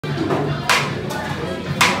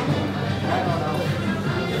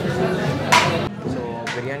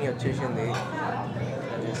biryani వచ్చేసింది.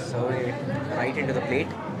 Just serve it right into the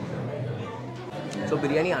plate. So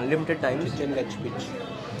biryani unlimited times. Chicken leg pitch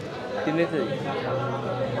తినేది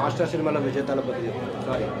master సినిమాలో విజయ్ తలపతి చెప్తాడు,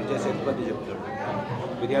 sorry Vijay Sethupathi చెప్తాడు,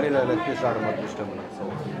 బిర్యానీలో లెగ్ పీస్ రావడం మాకు ఇష్టం నాకు. సో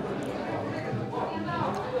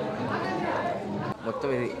మొత్తం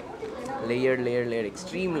ఇది layered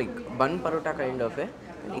extreme like bun parotta kind of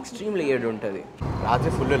extreme layered ఉంటుంది.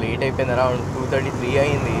 రాత్రి ఫుల్ లేట్ అయిపోయింది, అరౌండ్ 2:33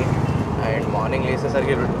 అయింది. అండ్ మార్నింగ్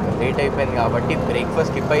లేచేసరికి లేట్ అయిపోయింది కాబట్టి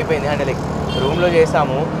బ్రేక్ఫాస్ట్ స్కిప్ అయిపోయింది. అండ్ లైక్ రూమ్లో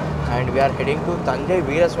చేసాము. And we're heading to తంజాయ్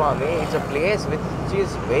Veeraswamy. It's a place which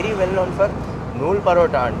is very well known for నూల్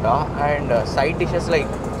parotta అంట. And side dishes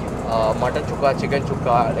like mutton చుక్క, చికెన్ చుక్క,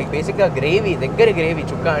 లైక్ బేసిక్గా గ్రేవీ, దగ్గర గ్రేవీ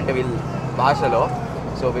చుక్క అంటే వీళ్ళ భాషలో.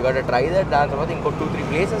 So we got try that. దాని తర్వాత ఇంకో 2-3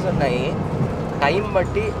 ప్లేసెస్ ఉన్నాయి. టైం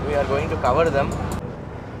బట్టి we are going to cover dum.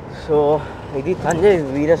 So ఇది తంజాయ్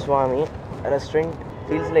Veeraswamy restaurant.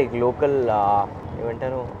 Feels like local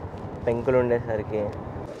ఏమంటారు పెంకులు ఉండేసరికి.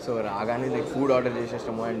 సో రాగానే లైక్ ఫుడ్ ఆర్డర్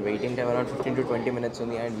చేసేస్తాము. And waiting time around 15 to 20 minutes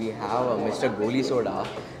ఉంది. And we have mister Goli soda.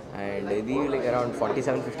 And ఇది లైక్ అరౌండ్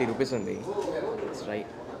 47-50 రూపీస్ ఉంది. It's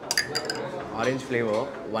right orange flavour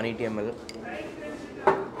 180 ml.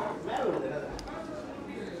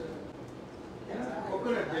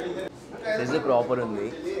 This proper ఉంది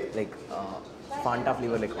like Fanta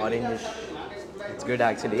flavour like orange. It's good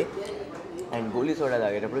actually. And Goli soda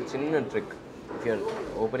తాగేటప్పుడు చిన్న trick, if you're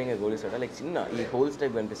opening Goli soda like చిన్న ఈ holes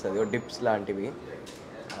type కనిపిస్తుంది, dips లాంటివి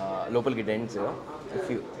లోపలికి dents. If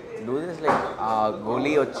you do this like ఆ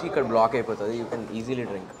గోలీ వచ్చి ఇక్కడ బ్లాక్ అయిపోతుంది. You can easily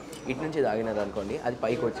drink. ఇటు నుంచి తాగినది అనుకోండి అది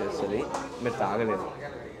పైకి వచ్చేస్తుంది, మీరు తాగలేదు.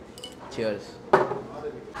 చియర్స్.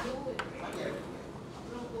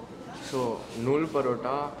 సో నూల్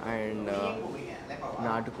పరోటా అండ్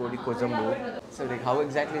నాటుకోడి కొజంబు. So like how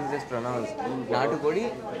exactly is this pronounce? నాటుకోడి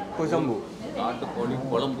కొజంబు. నాటుకోడి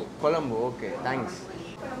కొలంబు. Okay, thanks.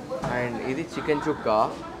 అండ్ ఇది చికెన్ చుక్క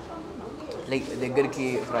లైక్ దగ్గరికి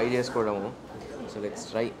ఫ్రై చేసుకోవడము. So let's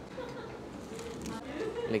try.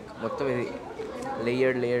 లైక్ మొత్తం ఇది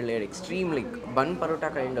layered extreme like bun parotta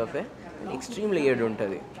kind of extreme layered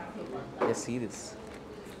ఉంటుంది. Just see this.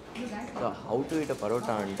 So how to eat అ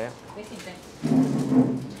పరోటా అంటే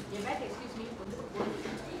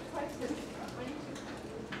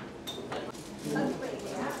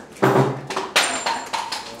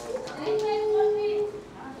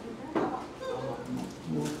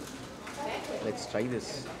let's try this.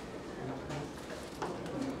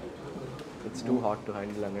 It's too hot to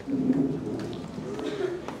handle on it.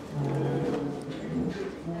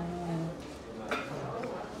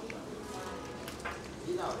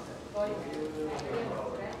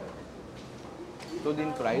 So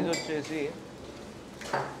దీని price వచ్చేసి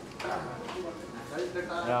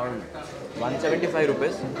around 175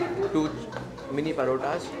 rupees. 2 mini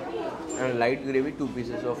parotas and light gravy, 2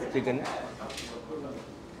 pieces of chicken.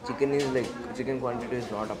 Chicken is like, chicken quantity is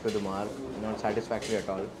not up to the mark, not satisfactory at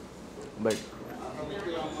all. But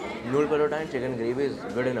noodle parota and chicken gravy is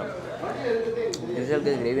good enough. Instead of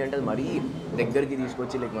gravy అంటే మరీ దగ్గరికి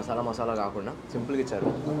తీసుకొచ్చి like masala కాకుండా సింపుల్గా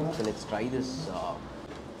ఇచ్చారు. So let's try this.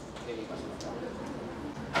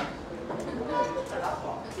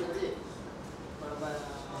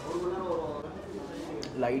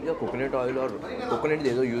 లైట్గా coconut oil are coconut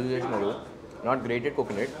ఏదో use చేసినారు, not grated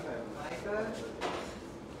coconut.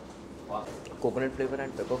 Coconut flavour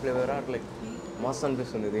and pepper flavour are like మస్త్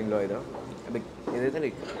అనిపిస్తుంది దీనిలో. ఏదైతే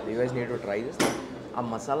like you guys need to try this. ఆ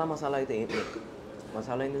మసాలా అయితే ఏం లైక్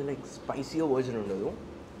మసాలా అనేది లైక్ స్పైసీగా వర్జన్ ఉండదు.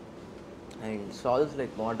 అండ్ సాల్ట్స్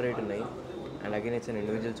లైక్ మోడరేట్ ఉన్నాయి. And again it's an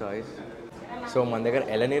individual choice. So మన దగ్గర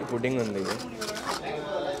ఎలనీర్ పుడ్డింగ్ ఉంది.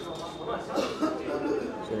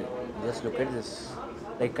 So just look at this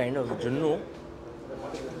like kind of జున్ను.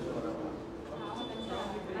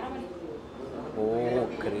 Oh,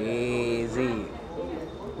 crazy.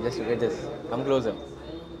 Just look at this. Come closer.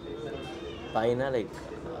 పైన like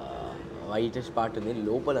whitish part ఉంది,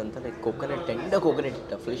 లోపలంతా like coconut, tender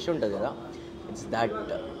coconut fresh ఉంటుంది కదా. It's that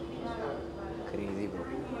crazy bro.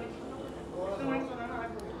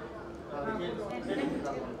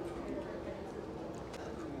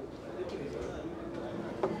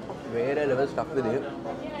 వేరే లెవెల్ స్టఫ్ ఇది.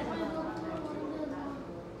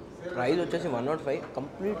 Price వచ్చేసి 105,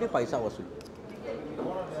 completely పైసా వసూలు.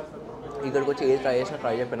 ఇక్కడికి వచ్చి ఏది ట్రై చేసినా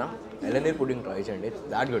ట్రై చెప్పినా ఎలనీర్ పుడ్డింగ్ ట్రై చేయండి, ఇట్స్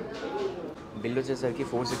దాట్ గుడ్. బిల్ వచ్చేసరికి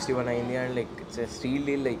 461 అయింది. And like it's steel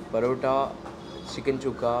deal like parotta, chicken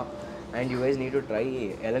Chukka. And you guys need to try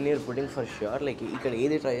ఎలనీర్ pudding for sure. Like ఇక్కడ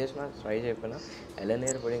ఏది ట్రై చేసినా ట్రై చెప్పినా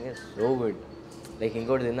ఎలనీర్ pudding is so good. Like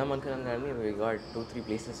ఇంకోటి తిందాం అనుకున్నాను కానీ we got 2-3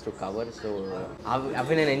 places to cover. So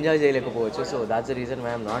అవి నేను ఎంజాయ్ చేయలేకపోవచ్చు. So that's the reason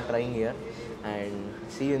why I'm not trying here. And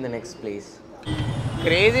see you in the next place.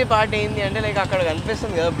 Crazy part ఏంటి అంటే లైక్ అక్కడ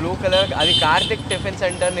కనిపిస్తుంది కదా బ్లూ కలర్, అది కార్తిక్ టిఫిన్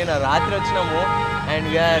సెంటర్. నేను రాత్రి వచ్చినాము and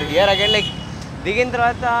we are here again. Like దిగిన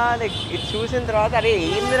తర్వాత లైక్ ఇది చూసిన తర్వాత అరే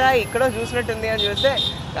ఏందిరా ఇక్కడ చూసినట్టుంది అని చూస్తే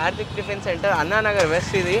Karthik tiffin centre, Anna Nagar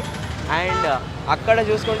west ఇది. అండ్ అక్కడ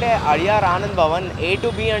చూసుకుంటే Adyar Anand Bhavan A to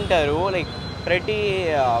B అంటారు. లైక్ ప్రతి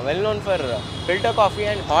well known for filter coffee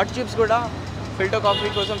and hot chips కూడా ఫిల్టర్ కాఫీ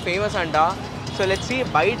కోసం ఫేమస్ అంట. So let's see.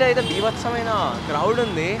 బయట అయితే బీభత్సమైన క్రౌడ్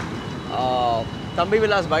ఉంది తంబి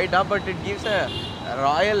విలాస్ బయట, but it gives a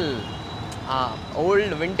royal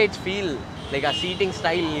old vintage feel, like ఆ సీటింగ్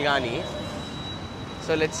స్టైల్ కానీ.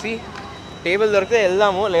 So let's see. టేబుల్ దొరికితే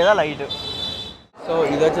వెళ్దాము, లేదా లైట్. సో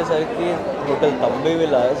ఇది వచ్చేసరికి హోటల్ తంబి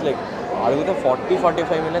విలాస్. లైక్ అడిగితే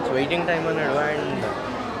 40-45 minutes వెయిటింగ్ టైం అన్నాడు. అండ్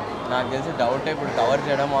నాకు తెలిసి డౌట్ ఇప్పుడు కవర్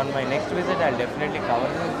చేయడం. On my next visit I definitely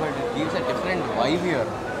cover this, but it gives a different vibe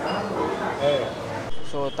here.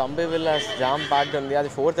 So Thumby villas jam packed ఉంది. అది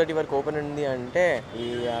 4:30 వరకు ఓపెన్ ఉంది. అంటే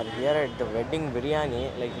ER here at the wedding biryani.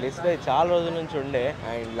 Like list చాలా రోజుల నుంచి ఉండే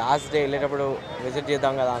అండ్ లాస్ట్ డే వెళ్ళేటప్పుడు విజిట్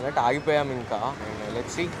చేద్దాం కదా అన్నట్టు ఆగిపోయాం ఇంకా. And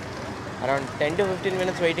let's see. Around 10 to 15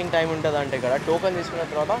 minutes waiting time ఉంటుంది అంటే ఇక్కడ. టోకెన్ తీసుకున్న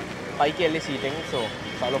తర్వాత పైకి వెళ్ళి సీటింగ్. సో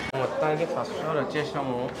చాలా మొత్తానికి ఫస్ట్ ఫ్లోర్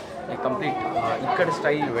వచ్చేసినాము. లైక్ కంప్లీట్ ఇక్కడ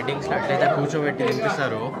స్టైల్ వెడ్డింగ్ స్టైల్ అట్లయితే కూర్చోబెట్టి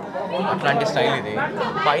తినిపిస్తారు అట్లాంటి స్టైల్ ఇది.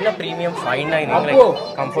 పైన premium fine dining, like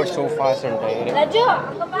comfort sofas ఉంటాయి.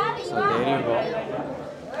 So there you go.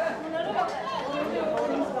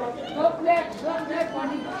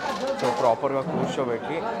 So ప్రాపర్గా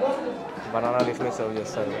కూర్చోబెట్టి బనానా లీఫ్ మీద సర్వ్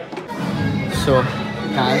చేస్తారు. So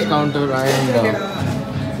cash counter and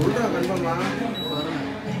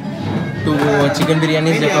 2 chicken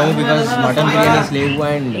biryanis చెప్పాము బికాస్ మటన్ బిర్యానీస్ లేవు.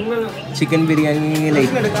 And chicken biryani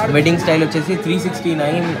like wedding style వచ్చేసి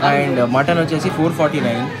 369 అండ్ మటన్ వచ్చేసి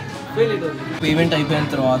 449. పేమెంట్ అయిపోయిన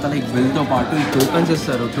తర్వాత లైక్ బిల్తో పాటు ఈ టోకన్స్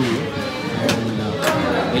ఇస్తారు 2. అండ్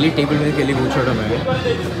వెళ్ళి టేబుల్ మీదకి వెళ్ళి కూర్చోవడమే.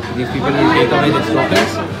 These people will take away this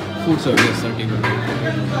tokens, food serve చేస్తారు టేబుల్ మీద.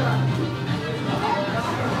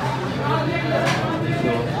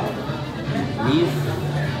 సో లీవ్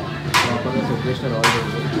ప్రాపర్గా సెపరేషన్ ఆల్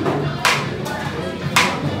చేసి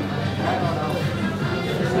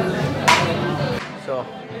సో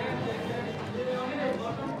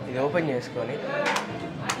ఇది ఓపెన్ చేసుకొని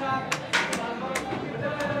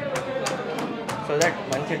సో దట్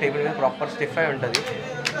మంచి టేబుల్ మీద ప్రాపర్ స్టిఫ్ అయి ఉంటుంది.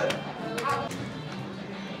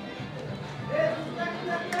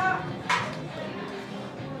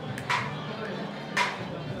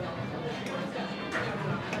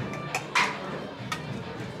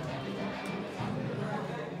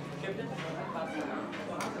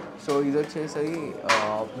 సో ఇది వచ్చేసి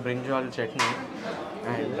brinjal chutney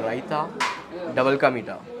and raita, double ka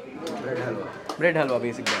meetha, bread halwa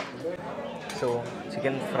బేసిక్గా. So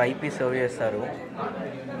chicken fry piece serve చేస్తారు.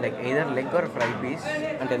 Like either leg or fry piece,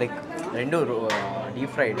 అంటే లైక్ రెండు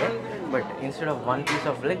deep fried, but instead of 1 piece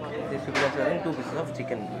of leg this people are serving 2 pieces of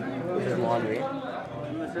chicken small way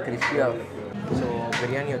crispy of. So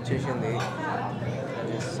biryani వచ్చేసింది.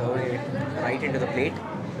 Serve right in to the plate.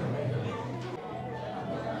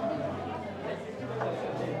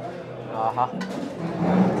 ఆహా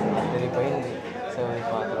అదిరిపోయింది serving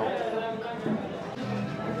మాత్రం.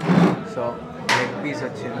 So leg piece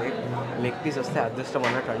వచ్చింది. Leg piece వస్తే అదృష్టం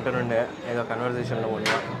అన్నట్టు అంటునుండే ఏదో కన్వర్జేషన్లో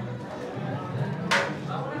ఉండే.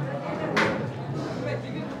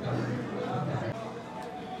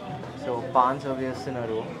 సో పాన్ సర్వ్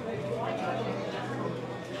చేస్తున్నారు.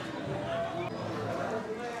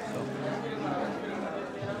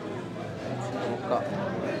 ఒక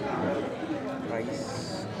rice.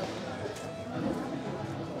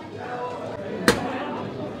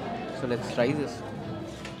 So let's try this.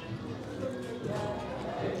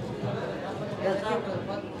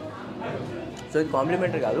 So ఇది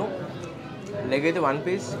కాంప్లిమెంటరీ కాదు. లెగ్ అయితే 1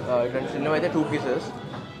 piece, ఇట్లాంటి చిన్నవి అయితే 2 pieces.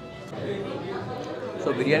 సో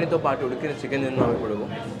బిర్యానీతో పాటు ఉడికిన చికెన్ తిన్నాం ఇప్పుడు.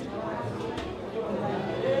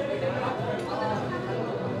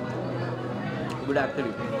 గుడ్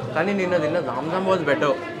యాక్చువల్లీ, కానీ నిన్న తిన్న నామ్ నామ్ was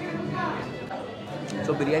better.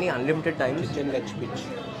 So biryani unlimited times. Chicken leg pitch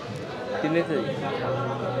తినేది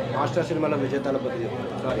మాస్టర్ సినిమాలో విజయ్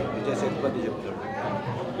సేతుపతి చెప్తాడు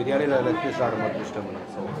బిర్యానీలో లెగ్ పీస్ రావడం మాకు ఇష్టం.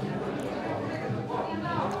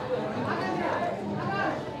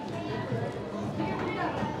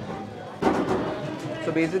 సో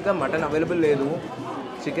బేసిక్గా మటన్ అవైలబుల్ లేదు,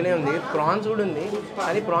 చికెనే ఉంది. ప్రాన్స్ కూడా ఉంది,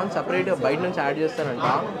 కానీ ప్రాన్స్ సపరేట్గా బయట నుంచి యాడ్ చేస్తారంట,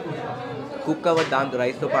 కుక్ అవ్వదు దాంతో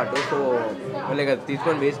రైస్తో పాటు. సో లేక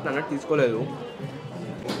తీసుకొని వేస్ట్ అన్నట్టు తీసుకోలేదు.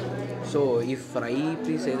 సో ఈ ఫ్రై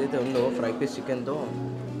పీస్ ఏదైతే ఉందో, ఫ్రై పీస్ చికెన్తో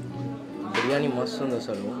బిర్యానీ మస్తు ఉంది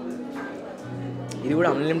అసలు. ఇది కూడా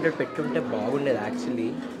అన్లిమిటెడ్ పెట్టుంటే బాగుండేది యాక్చువల్లీ.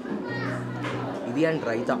 ఇది అండ్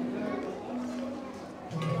రైతా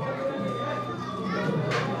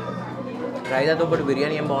రైతాతో పాటు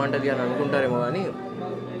బిర్యానీ ఏం బాగుంటుంది అని అనుకుంటారేమో కానీ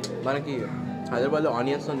మనకి హైదరాబాద్లో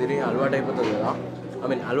ఆనియన్స్తో తిరిగి అలవాటు అయిపోతుంది కదా. ఐ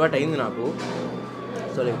మీన్ అలవాటు అయింది నాకు.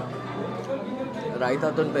 సో లైక్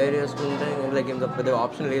రైతాతో పేర్ చేసుకుంటే లైక్ ఇంత పెద్ద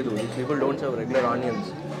ఆప్షన్ లేదు. People don't serve regular onions.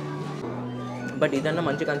 But ఇదన్నా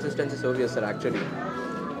మంచి కన్సిస్టెన్సీ సర్వ్ చేస్తారు యాక్చువల్లీ.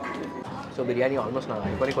 సో బిర్యానీ ఆల్మోస్ట్ నాకు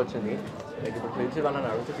అయిపోయికి వచ్చింది. లైక్ ఇప్పుడు పిలిచి వాళ్ళని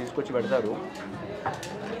అడిగితే తీసుకొచ్చి పెడతారు.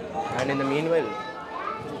 And in the mean while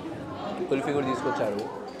kulfi కూడా తీసుకొచ్చారు.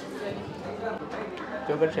 సో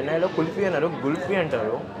ఇక్కడ చెన్నైలో కుల్ఫీ అన్నారు, గుల్ఫీ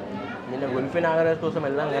అంటారు. నిన్న గుల్ఫీ నాగరాజ్ కోసం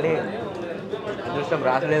వెళ్దాం కానీ అదృష్టం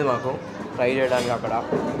రాసలేదు మాకు ట్రై చేయడానికి అక్కడ.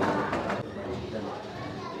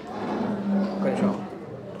 కొంచెం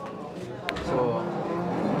సో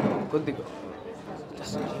కొద్దిగా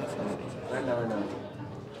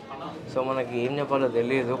సో మనకి ఏం చెప్పాలో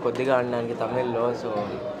తెలియదు కొద్దిగా అనడానికి తమిళ్లో. సో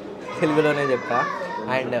తెలుగులోనే చెప్తా.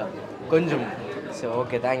 అండ్ కొంచెం సో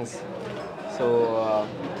ఓకే థ్యాంక్స్. సో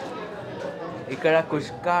ఇక్కడ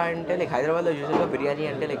కుష్కా అంటే లైక్ హైదరాబాద్లో యూజువల్గా బిర్యానీ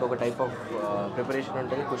అంటే లైక్ ఒక టైప్ ఆఫ్ ప్రిపరేషన్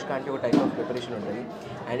ఉంటుంది, కుష్కా అంటే ఒక టైప్ ఆఫ్ ప్రిపరేషన్ ఉంటుంది.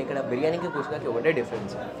 అండ్ ఇక్కడ బిర్యానీకి కుష్కాకి ఒకటే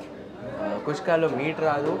డిఫరెన్స్. కుష్కాలో మీట్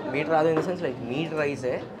రాదు in the sense like meat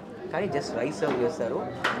రైసే కానీ జస్ట్ రైస్ సర్వ్ చేస్తారు.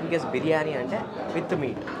 ఇన్కేస్ బిర్యానీ అంటే విత్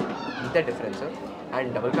మీట్, ఇంత difference. And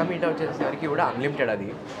double ka meetha వచ్చేసరికి కూడా అన్లిమిటెడ్ అది.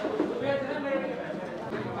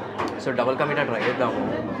 So double ka meetha try చేద్దాము.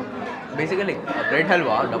 బేసిక్గా like bread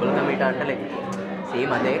halwa double ka meetha అంటే లైక్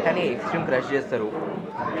సేమ్ అదే కానీ ఎక్స్ట్రీమ్ క్రష్ చేస్తారు.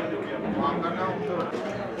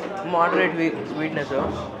 మోడరేట్ స్వీట్నెస్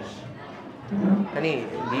కానీ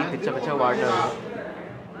ఇది పిచ్చ వాడినారు.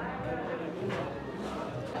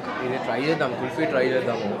 ఇది ట్రై చేద్దాం, కుల్ఫీ ట్రై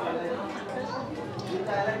చేద్దాము.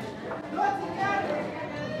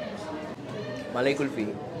 మలై కుల్ఫీ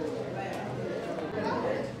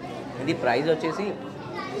ఇది ప్రైస్ వచ్చేసి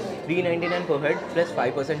 399 per head plus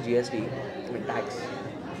 5% GST mean tax.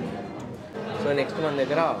 So next మన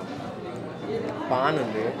దగ్గర పాన్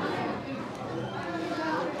ఉంది.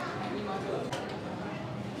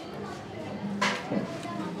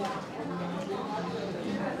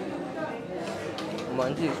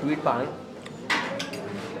 మంచి స్వీట్ పాన్.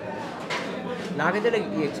 నాకైతే లైక్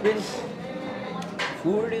ఈ experience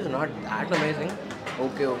food is not that amazing,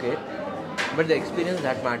 okay but the experience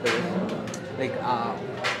that matters. Like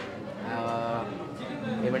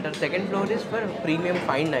ఏమంటారు, second floor is for premium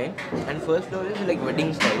fine dine and first floor is like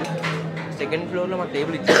wedding style. Second ఫ్లోర్లో మాకు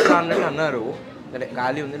table ఇచ్చేస్తా అన్నట్టు అన్నారు,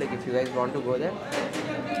 ఖాళీ ఉంది. Like if you guys want to go there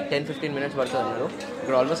 10-15 minutes పడుతుంది అన్నారు.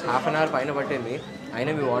 ఇక్కడ ఆల్మోస్ట్ హాఫ్ అన్ అవర్ పైన పట్టింది.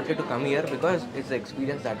 అయినా we wanted to come here because it's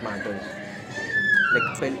experience that matters.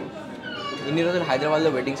 Like ఇన్ని రోజులు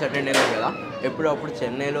హైదరాబాద్లో వెడ్డింగ్స్ అటెండ్ అయినారు కదా, ఎప్పుడప్పుడు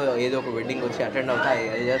చెన్నైలో ఏదో ఒక వెడ్డింగ్ వచ్చి అటెండ్ అవుతాయి.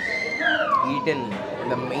 I just eat in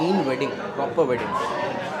the main wedding, proper wedding.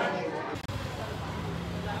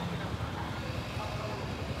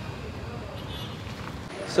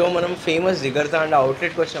 So మనం ఫేమస్ జిగర్తాండా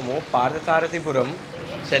అవుట్లెట్కి వచ్చాము, పార్థసారథిపురం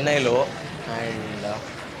చెన్నైలో. అండ్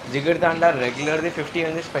జిగర్తాండా రెగ్యులర్ది 50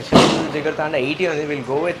 ఉంది, స్పెషల్ జిగర్తాండా 80 ఉంది. Will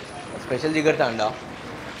go with special Jigarthanda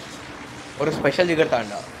ஒரு స్పెషల్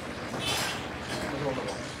జిగర్తాండా.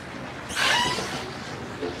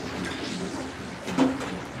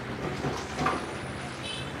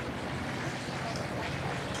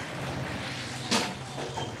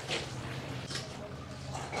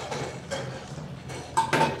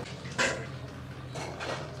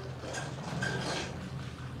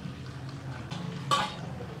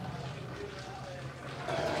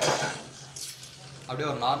 அப்படியே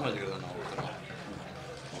ஒரு நார்மல் ஜிகர்தாண்டா ஊற்றுறோம்.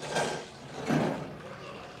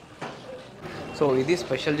 సో ఇది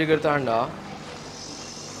special Jigarthanda.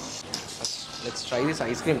 Let's try this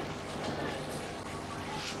ice cream.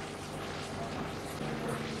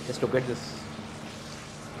 Just look at this.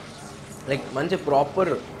 Like మంచి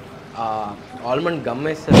ప్రాపర్ ఆల్మండ్ గమ్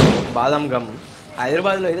వేస్తారు, బాదం గమ్.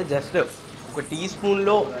 హైదరాబాద్లో అయితే జస్ట్ ఒక టీ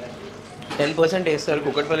స్పూన్లో 10% వేస్తారు.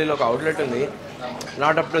 కుక్కట్పల్లిలో ఒక అవుట్లెట్ ఉంది,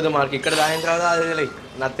 not up to the mark. ఇక్కడ తాగిన తర్వాత అది లైక్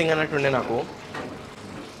నథింగ్ అన్నట్టు ఉండే నాకు.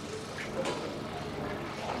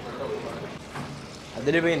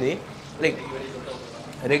 అదిరిపోయింది. లైక్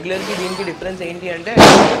రెగ్యులర్కి దీనికి డిఫరెన్స్ ఏంటి అంటే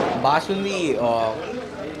basundi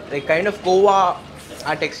like kind of khoa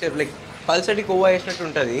ఆ టెక్స్చర్, లైక్ పల్సటి కోవా వేసినట్టు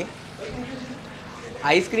ఉంటుంది.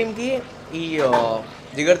 ఐస్ క్రీమ్కి ఈ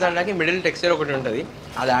జిగర్తాండాకి మిడిల్ టెక్స్చర్ ఒకటి ఉంటుంది,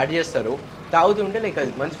 అది యాడ్ చేస్తారు. తాగుతుంటే లైక్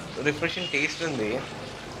అది మంచి రిఫ్రెషింగ్ టేస్ట్ ఉంది.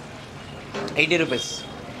 80 rupees.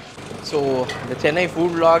 So the Chennai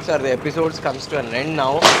food vlogs are the episodes comes to an end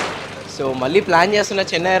now. So మళ్ళీ ప్లాన్ చేస్తున్న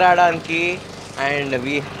చెన్నై రావడానికి. And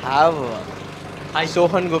we have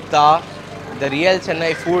Sohan Gupta, the real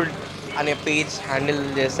Chennai food అనే పేజ్ హ్యాండిల్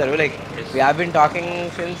చేస్తారు. Like we have been talking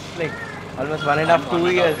since like almost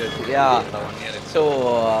 1.5-2 years. Yeah so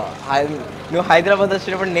నువ్వు హైదరాబాద్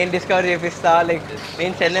వచ్చినప్పుడు నేను discover చేపిస్తా, like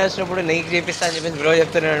నేను చెన్నై వచ్చినప్పుడు నీకు చేపిస్తా అని చెప్పేసి బ్రో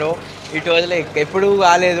చెప్తున్నాడు. ఇట్ వాజ్ లైక్ ఎప్పుడూ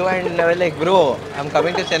కాలేదు. And like bro I'm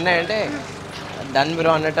coming to Chennai అంటే డన్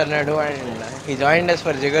బ్రో అన్నట్టు అన్నాడు. And he join us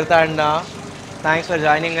for జిగర్తా and thanks for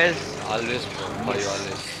joining us. Always for you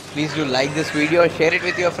always. Please do like this video, share it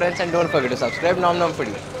with your friends, and don't forget to subscribe Nom Nom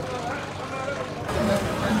Foodie.